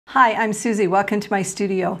Hi, I'm Susie. Welcome to my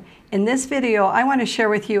studio. In this video, I want to share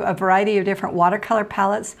with you a variety of different watercolor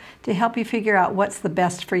palettes to help you figure out what's the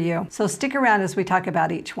best for you. So stick around as we talk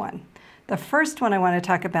about each one. The first one I want to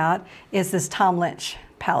talk about is this Tom Lynch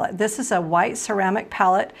palette. This is a white ceramic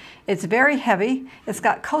palette. It's very heavy. It's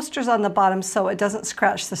got coasters on the bottom so it doesn't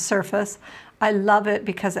scratch the surface. I love it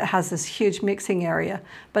because it has this huge mixing area,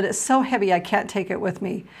 but it's so heavy I can't take it with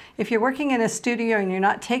me. If you're working in a studio and you're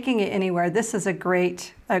not taking it anywhere, this is a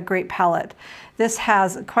great palette. This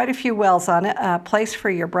has quite a few wells on it, a place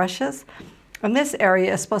for your brushes. And this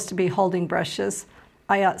area is supposed to be holding brushes.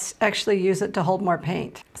 I actually use it to hold more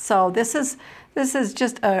paint. So this is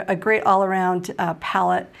just a great all-around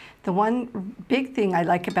palette. The one big thing I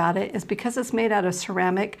like about it is because it's made out of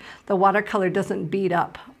ceramic, the watercolor doesn't bead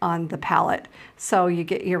up on the palette. So you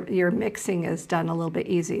get your mixing is done a little bit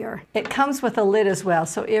easier. It comes with a lid as well.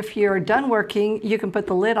 So if you're done working, you can put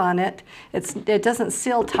the lid on it. It doesn't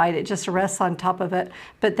seal tight, it just rests on top of it,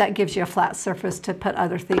 but that gives you a flat surface to put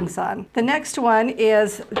other things on. The next one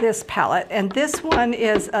is this palette, and this one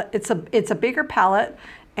is, it's a bigger palette.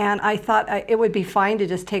 And I thought it would be fine to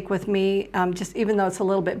just take with me, just even though it's a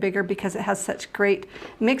little bit bigger because it has such great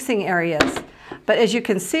mixing areas. But as you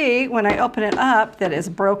can see, when I open it up, that is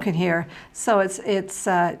broken here. So it's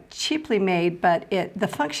cheaply made, but the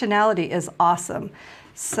functionality is awesome.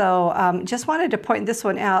 So just wanted to point this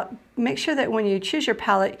one out. Make sure that when you choose your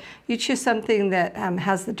palette, you choose something that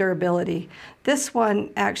has the durability. This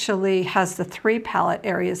one actually has the 3 palette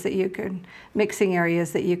areas that you can, mixing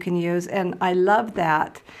areas that you can use, and I love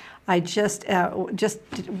that. I just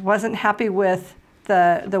wasn't happy with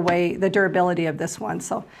the durability of this one.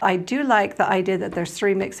 So I do like the idea that there's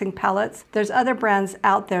 3 mixing palettes. There's other brands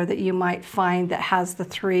out there that you might find that has the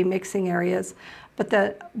 3 mixing areas. But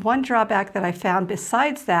the one drawback that I found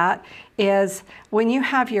besides that is when you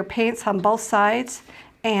have your paints on both sides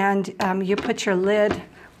and you put your lid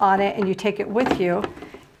on it and you take it with you,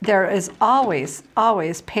 there is always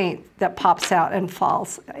paint that pops out and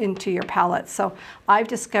falls into your palette. So I've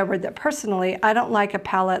discovered that personally, I don't like a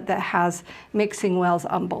palette that has mixing wells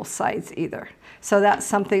on both sides either. So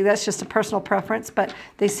that's just a personal preference, but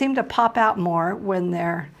they seem to pop out more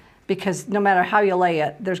when because no matter how you lay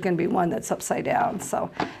it, there's going to be one that's upside down. So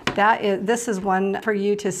this is one for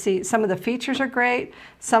you to see. Some of the features are great.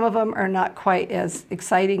 Some of them are not quite as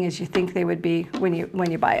exciting as you think they would be when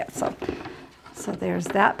you buy it. So there's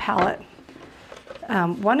that palette.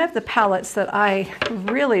 One of the palettes that I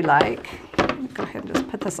really like, let me go ahead and just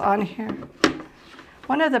put this on here.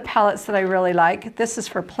 One of the palettes that I really like, this is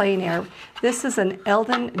for plein air. This is an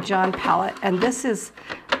Eldon John palette, and this is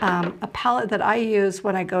a palette that I use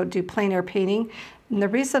when I go do plein air painting. And the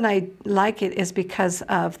reason I like it is because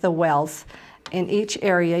of the wells. In each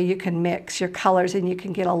area, you can mix your colors and you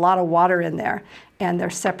can get a lot of water in there, and they're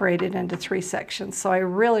separated into 3 sections. So I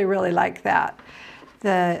really, really like that.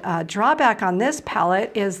 The drawback on this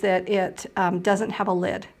palette is that it doesn't have a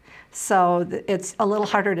lid. So it's a little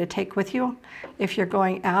harder to take with you if you're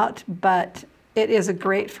going out, but it is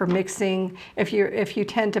great for mixing. If you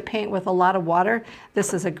tend to paint with a lot of water,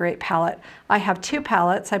 this is a great palette. I have 2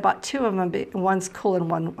 palettes. I bought 2 of them. One's cool and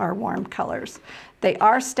one are warm colors. They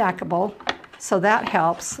are stackable, so that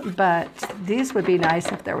helps, but these would be nice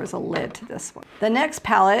if there was a lid to this one. The next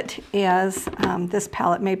palette is this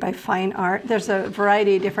palette made by Fine Art. There's a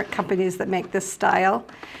variety of different companies that make this style,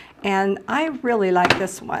 and I really like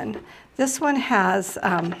this one. This one has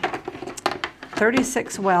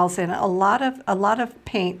 36 wells in it, a lot of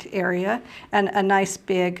paint area, and a nice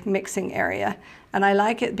big mixing area. And I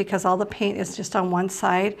like it because all the paint is just on one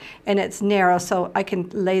side, and it's narrow, so I can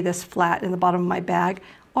lay this flat in the bottom of my bag,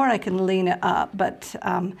 or I can lean it up. But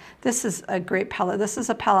this is a great palette. This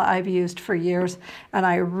is a palette I've used for years, and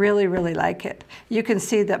I really, really like it. You can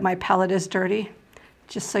see that my palette is dirty.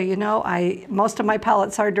 Just so you know, most of my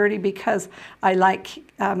palettes are dirty because I like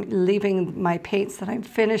leaving my paints that I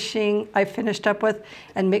finished up with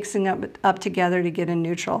and mixing up together to get a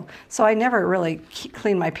neutral. So I never really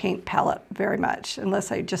clean my paint palette very much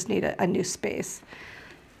unless I just need a new space.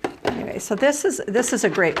 Anyway, so this is a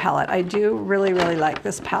great palette. I do really, really like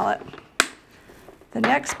this palette. The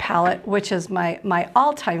next palette, which is my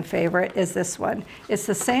all-time favorite, is this one. It's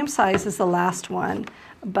the same size as the last one,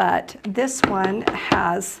 but this one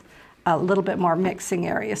has a little bit more mixing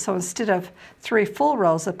area. So instead of 3 full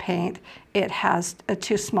rows of paint, it has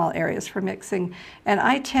 2 small areas for mixing. And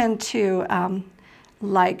I tend to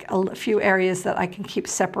like a few areas that I can keep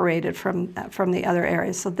separated from the other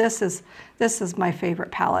areas. So this is my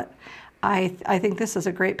favorite palette. I think this is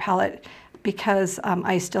a great palette. because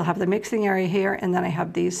I still have the mixing area here, and then I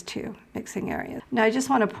have these two mixing areas. Now I just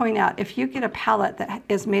want to point out, if you get a palette that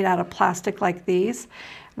is made out of plastic like these,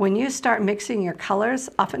 when you start mixing your colors,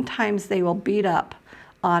 oftentimes they will bead up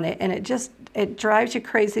on it, and it drives you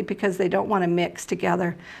crazy because they don't want to mix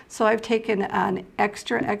together. So I've taken an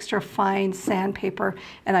extra fine sandpaper,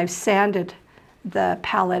 and I've sanded the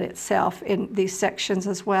palette itself in these sections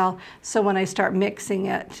as well, so when I start mixing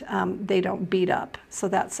it, they don't bead up. So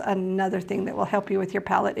that's another thing that will help you with your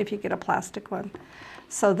palette if you get a plastic one.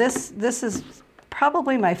 So this is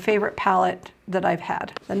probably my favorite palette that I've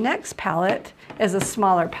had. The next palette is a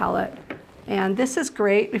smaller palette, and this is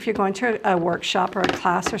great if you're going to a workshop or a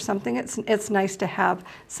class or something. It's nice to have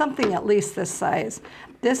something at least this size.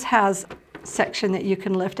 This has a section that you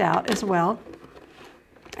can lift out as well,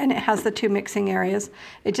 and it has the two mixing areas.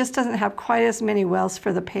 It just doesn't have quite as many wells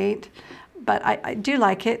for the paint, but I do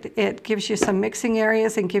like it. It gives you some mixing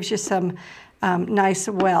areas and gives you some nice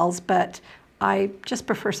wells, but I just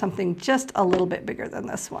prefer something just a little bit bigger than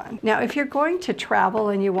this one. Now, if you're going to travel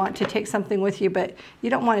and you want to take something with you, but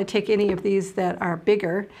you don't want to take any of these that are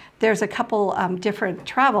bigger, there's a couple different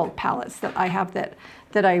travel palettes that I have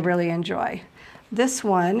that I really enjoy. This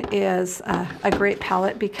one is a great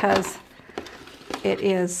palette because it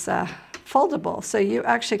is foldable, so you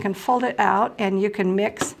actually can fold it out and you can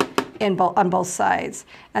mix on both sides.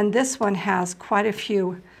 And this one has quite a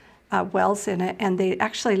few wells in it, and they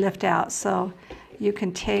actually lift out, so you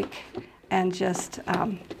can take and just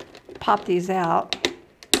pop these out.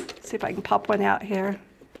 See if I can pop one out here.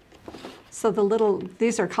 So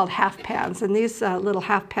these are called half pans, and these little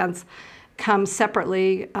half pans come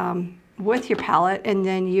separately with your palette, and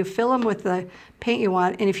then you fill them with the paint you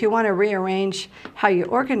want, and if you want to rearrange how you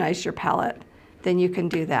organize your palette, then you can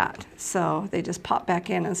do that. So they just pop back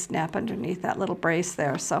in and snap underneath that little brace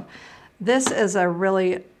there. So this is a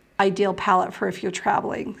really ideal palette for if you're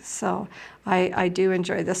traveling. So I do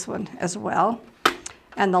enjoy this one as well.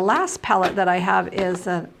 And the last palette that I have is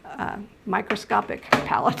a microscopic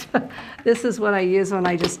palette. This is what I use when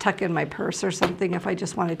I just tuck in my purse or something, if I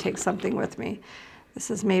just want to take something with me. This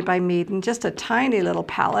is made by Mead, just a tiny little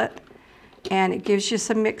palette, and it gives you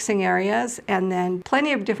some mixing areas and then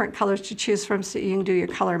plenty of different colors to choose from, so you can do your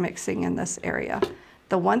color mixing in this area.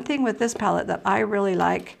 The one thing with this palette that I really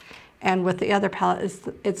like, and with the other palette, is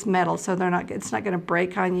it's metal, so it's not going to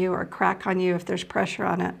break on you or crack on you if there's pressure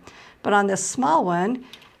on it. But on this small one,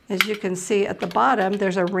 as you can see at the bottom,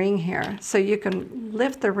 there's a ring here, so you can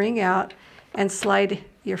lift the ring out and slide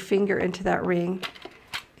your finger into that ring,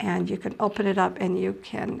 and you can open it up and you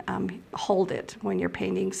can hold it when you're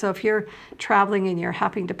painting. So if you're traveling and you're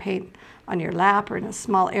having to paint on your lap or in a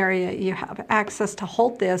small area, you have access to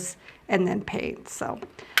hold this and then paint.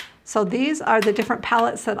 So these are the different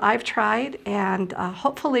palettes that I've tried, and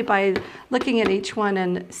hopefully by looking at each one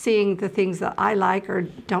and seeing the things that I like or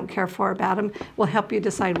don't care for about them will help you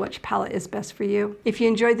decide which palette is best for you. If you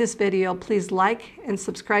enjoyed this video, please like and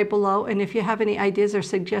subscribe below, and if you have any ideas or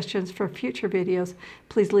suggestions for future videos,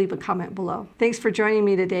 please leave a comment below. Thanks for joining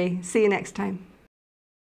me today. See you next time.